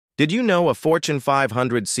Did you know a Fortune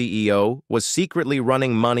 500 CEO was secretly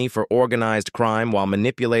running money for organized crime while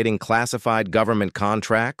manipulating classified government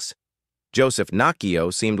contracts? Joseph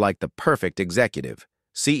Nacchio seemed like the perfect executive,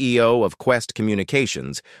 CEO of Quest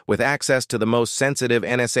Communications, with access to the most sensitive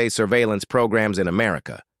NSA surveillance programs in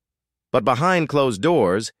America. But behind closed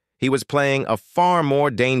doors, he was playing a far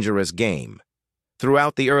more dangerous game.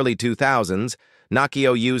 Throughout the early 2000s,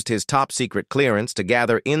 Nacchio used his top-secret clearance to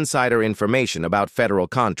gather insider information about federal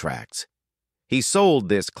contracts. He sold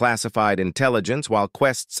this classified intelligence while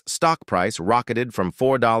Quest's stock price rocketed from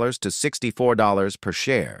 $4 to $64 per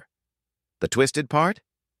share. The twisted part?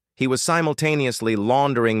 He was simultaneously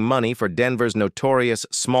laundering money for Denver's notorious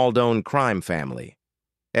Smaldone crime family.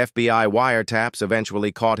 FBI wiretaps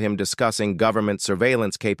eventually caught him discussing government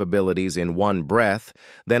surveillance capabilities in one breath,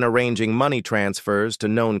 then arranging money transfers to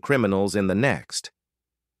known criminals in the next.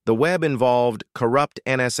 The web involved corrupt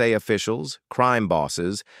NSA officials, crime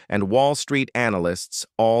bosses, and Wall Street analysts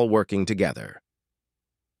all working together.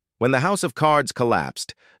 When the House of Cards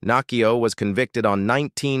collapsed, Nacchio was convicted on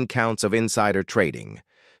 19 counts of insider trading.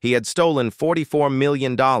 He had stolen $44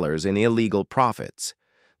 million in illegal profits.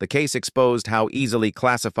 The case exposed how easily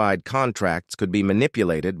classified contracts could be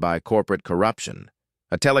manipulated by corporate corruption.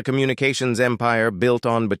 A telecommunications empire built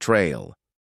on betrayal.